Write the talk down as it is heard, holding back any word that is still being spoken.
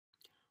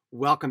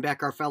Welcome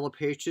back, our fellow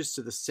patriots,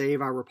 to the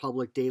Save Our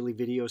Republic daily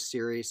video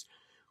series.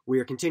 We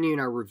are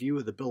continuing our review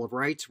of the Bill of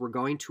Rights. We're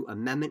going to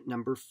Amendment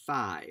number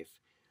 5.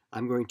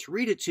 I'm going to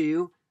read it to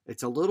you.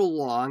 It's a little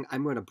long.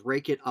 I'm going to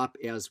break it up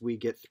as we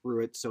get through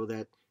it so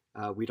that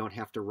we don't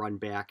have to run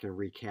back and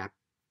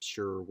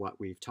recapture what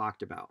we've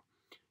talked about.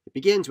 It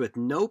begins with,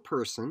 no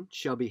person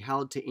shall be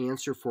held to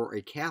answer for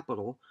a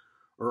capital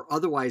or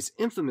otherwise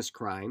infamous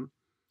crime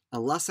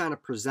unless on a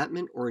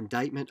presentment or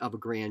indictment of a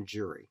grand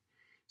jury.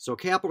 So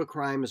capital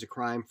crime is a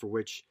crime for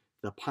which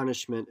the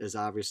punishment is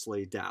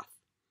obviously death,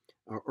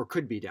 or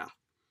could be death.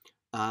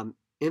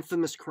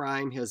 Infamous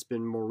crime has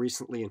been more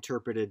recently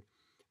interpreted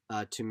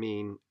to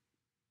mean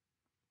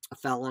a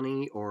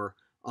felony or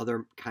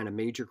other kind of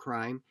major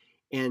crime.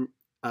 And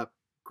a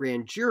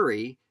grand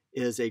jury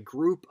is a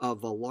group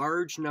of a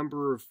large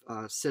number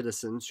of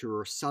citizens who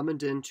are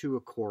summoned into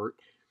a court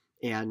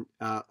and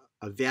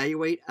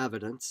evaluate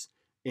evidence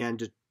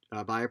and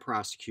by a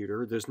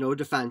prosecutor. There's no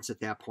defense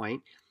at that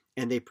point.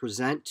 And they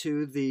present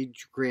to the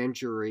grand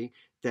jury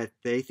that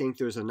they think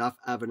there's enough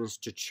evidence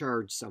to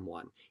charge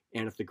someone.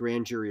 And if the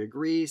grand jury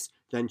agrees,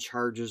 then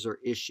charges are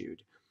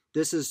issued.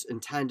 This is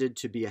intended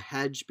to be a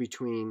hedge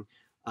between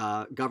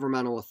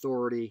governmental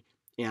authority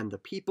and the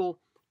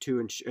people,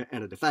 and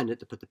a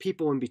defendant, to put the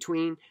people in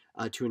between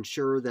to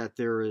ensure that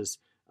there is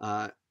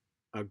a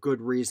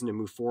good reason to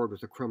move forward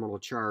with a criminal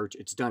charge.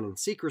 It's done in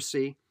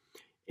secrecy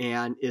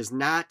and is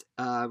not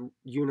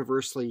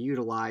universally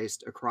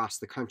utilized across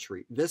the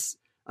country. This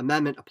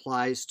amendment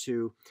applies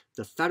to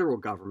the federal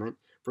government.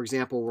 For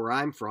example, where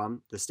I'm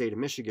from, the state of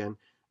Michigan,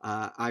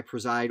 I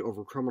preside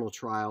over criminal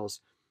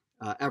trials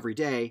every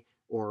day,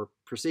 or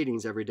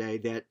proceedings every day,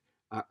 that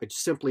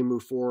simply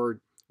move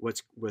forward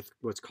with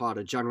what's called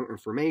a general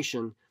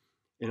information.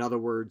 In other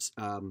words,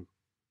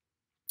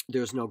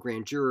 there's no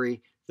grand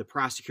jury. The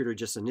prosecutor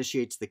just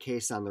initiates the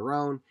case on their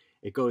own.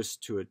 It goes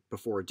to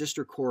before a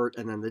district court,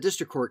 and then the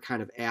district court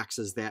kind of acts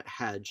as that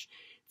hedge.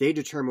 They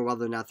determine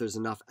whether or not there's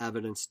enough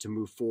evidence to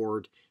move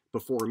forward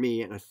before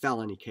me in a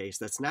felony case.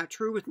 That's not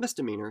true with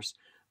misdemeanors,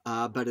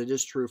 but it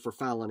is true for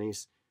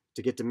felonies.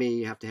 To get to me,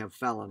 you have to have a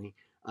felony.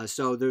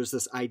 So there's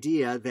this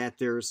idea that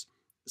there's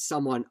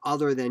someone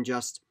other than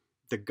just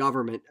the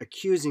government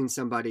accusing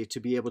somebody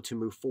to be able to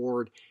move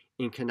forward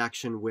in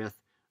connection with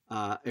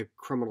a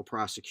criminal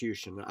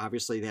prosecution.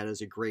 Obviously, that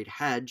is a great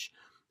hedge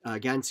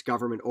against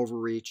government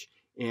overreach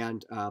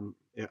and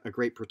a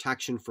great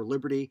protection for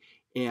liberty.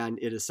 And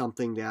it is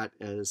something that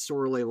is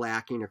sorely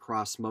lacking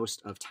across most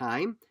of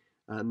time.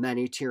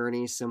 Many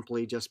tyrannies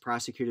simply just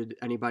prosecuted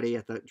anybody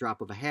at the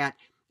drop of a hat.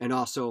 And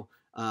also,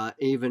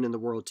 even in the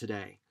world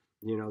today,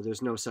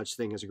 there's no such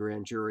thing as a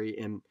grand jury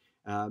in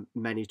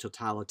many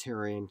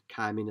totalitarian,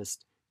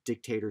 communist,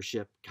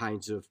 dictatorship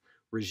kinds of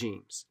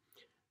regimes.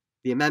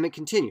 The amendment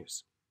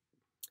continues.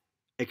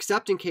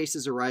 Except in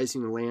cases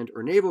arising in land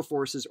or naval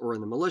forces or in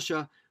the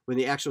militia, when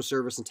the actual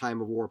service in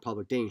time of war or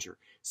public danger.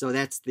 So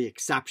that's the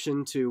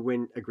exception to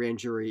when a grand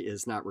jury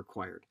is not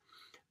required.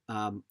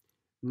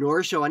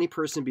 Nor shall any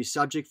person be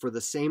subject for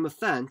the same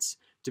offense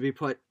to be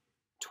put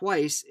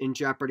twice in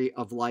jeopardy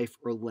of life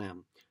or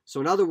limb. So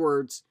in other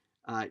words,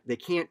 they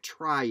can't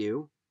try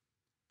you,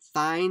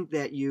 find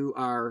that you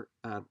are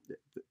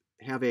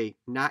have a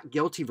not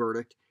guilty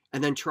verdict,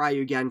 and then try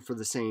you again for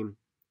the same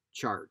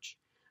charge.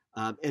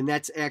 And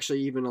that's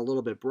actually even a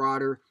little bit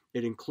broader.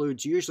 It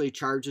includes usually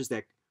charges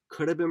that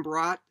could have been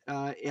brought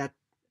at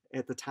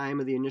the time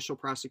of the initial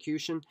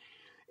prosecution.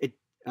 It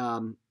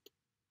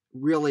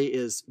really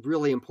is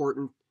really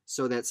important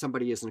so that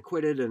somebody isn't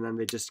acquitted and then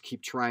they just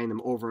keep trying them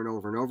over and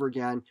over and over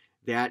again.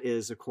 That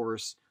is, of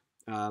course,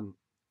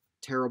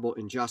 terrible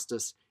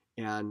injustice.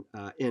 And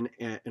in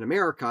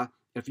America,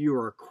 if you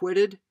are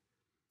acquitted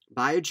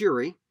by a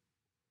jury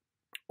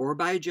or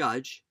by a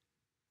judge,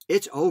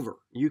 it's over.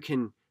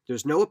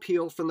 There's no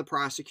appeal from the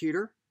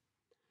prosecutor,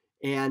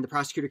 and the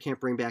prosecutor can't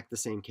bring back the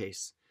same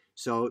case.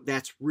 So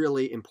that's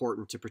really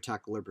important to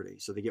protect liberty.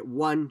 So they get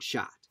one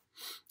shot.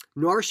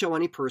 Nor shall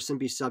any person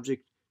be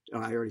subject,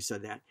 I already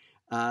said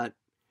that,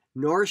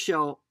 nor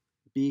shall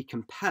be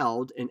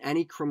compelled in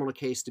any criminal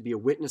case to be a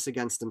witness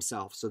against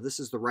himself. So this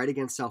is the right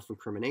against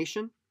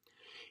self-incrimination.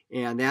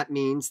 And that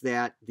means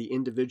that the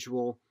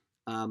individual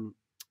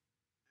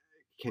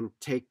can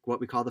take what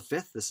we call the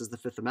Fifth. This is the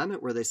Fifth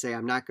Amendment, where they say,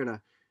 I'm not going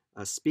to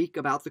speak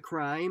about the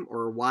crime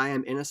or why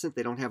I'm innocent.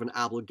 They don't have an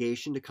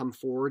obligation to come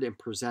forward and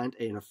present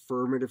an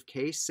affirmative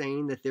case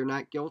saying that they're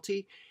not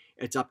guilty.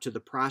 It's up to the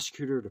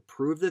prosecutor to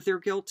prove that they're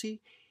guilty,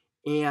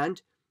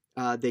 and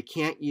they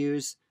can't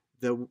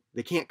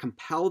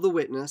compel the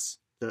witness,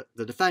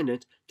 the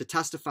defendant, to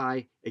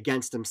testify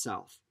against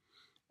himself.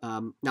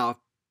 Now, if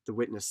the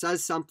witness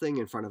says something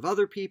in front of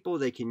other people,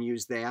 they can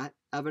use that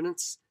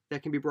evidence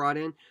that can be brought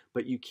in,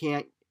 but you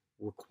can't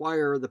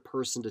require the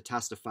person to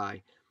testify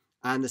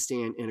on the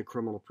stand in a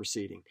criminal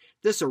proceeding.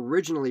 This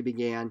originally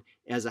began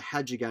as a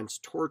hedge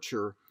against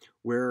torture,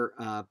 where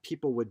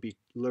people would be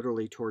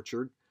literally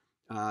tortured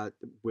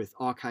with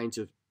all kinds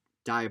of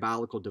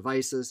diabolical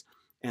devices,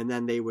 and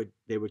then they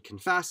would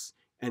confess,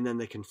 and then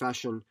the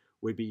confession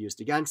would be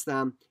used against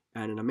them,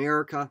 And in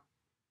America,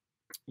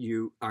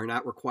 you are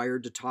not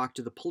required to talk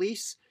to the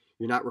police.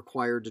 You're not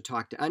required to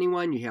talk to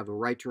anyone. You have the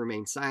right to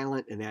remain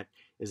silent, and that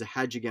is a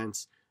hedge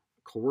against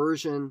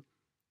coercion,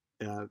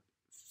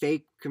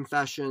 fake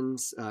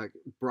confessions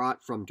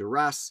brought from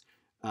duress,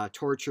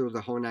 torture,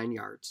 the whole 9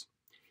 yards.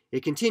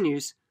 It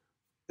continues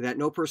that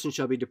no person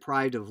shall be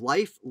deprived of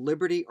life,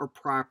 liberty, or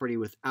property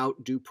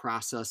without due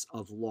process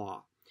of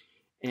law.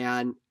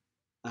 And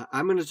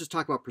I'm going to just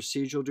talk about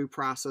procedural due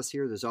process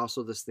here. There's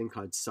also this thing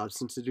called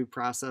substantive due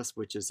process,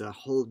 which is a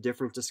whole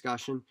different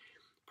discussion,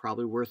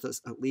 probably worth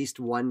at least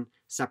one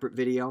separate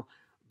video.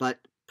 But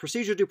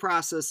procedural due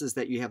process is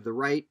that you have the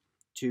right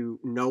to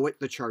know what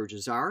the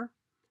charges are.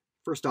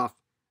 First off,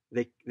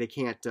 they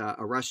can't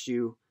arrest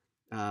you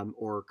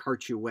or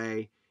cart you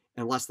away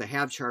unless they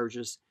have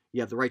charges.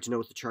 You have the right to know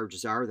what the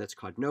charges are. That's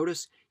called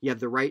notice. You have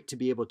the right to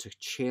be able to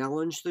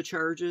challenge the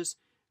charges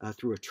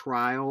through a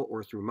trial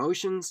or through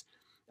motions,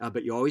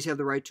 but you always have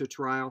the right to a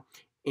trial.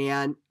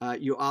 And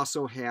you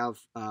also have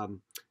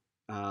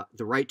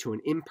the right to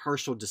an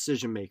impartial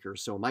decision maker.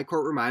 So in my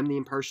courtroom, I'm the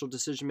impartial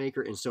decision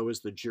maker, and so is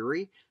the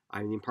jury.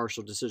 I'm the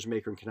impartial decision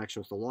maker in connection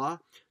with the law.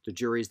 The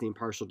jury is the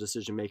impartial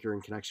decision maker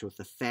in connection with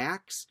the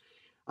facts.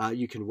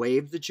 You can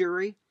waive the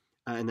jury,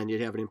 and then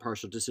you'd have an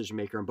impartial decision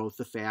maker on both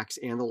the facts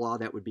and the law.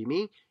 That would be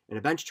me in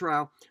a bench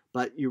trial,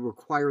 but you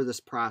require this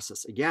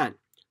process. Again,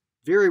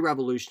 very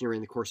revolutionary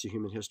in the course of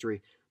human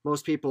history.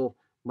 Most people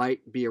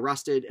might be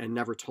arrested and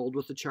never told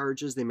what the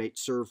charge is. They might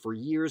serve for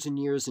years and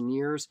years and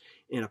years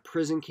in a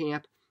prison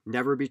camp,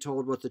 never be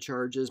told what the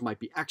charge is, might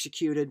be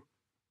executed.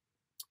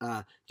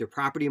 Their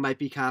property might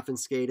be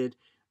confiscated,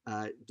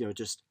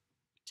 just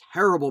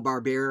terrible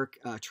barbaric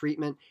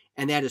treatment.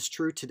 And that is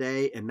true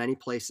today in many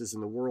places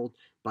in the world.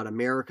 But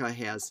America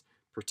has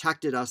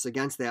protected us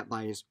against that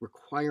by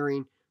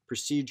requiring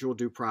procedural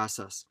due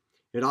process.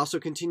 It also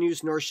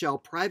continues, nor shall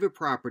private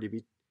property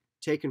be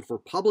taken for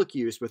public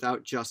use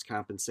without just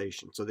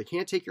compensation. So they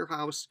can't take your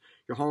house,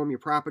 your home, your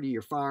property,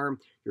 your farm,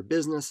 your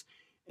business,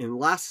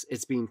 unless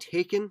it's being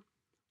taken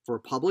for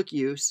public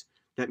use.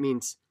 That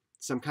means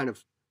some kind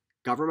of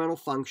governmental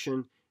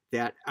function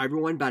that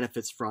everyone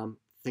benefits from.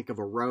 Think of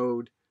a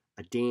road,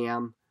 a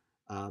dam,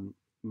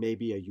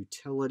 maybe a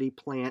utility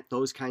plant,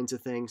 those kinds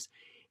of things.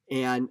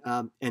 And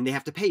they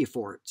have to pay you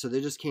for it. So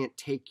they just can't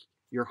take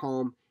your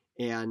home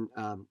and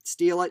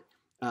steal it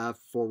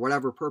for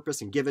whatever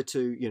purpose and give it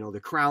to, the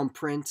crown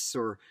prince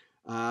or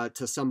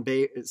to some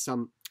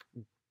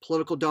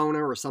political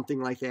donor or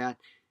something like that.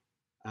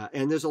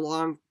 And there's a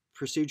long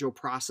procedural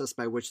process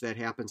by which that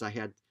happens. I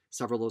had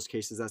several of those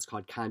cases. That's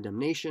called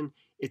condemnation.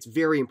 It's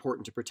very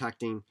important to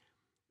protecting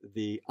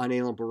the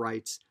unalienable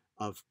rights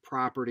of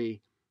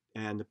property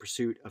and the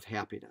pursuit of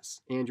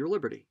happiness and your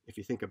liberty, if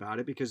you think about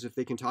it, because if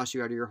they can toss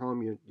you out of your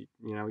home,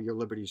 your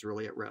liberty is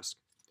really at risk.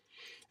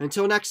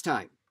 Until next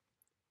time,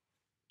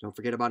 don't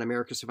forget about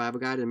America's Survival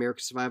Guide at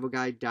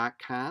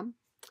americasurvivalguide.com,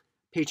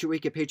 Patriot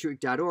Week at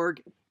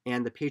patriotweek.org,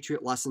 and the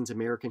Patriot Lessons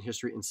American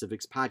History and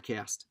Civics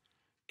podcast.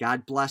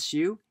 God bless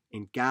you,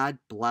 and God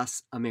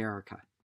bless America.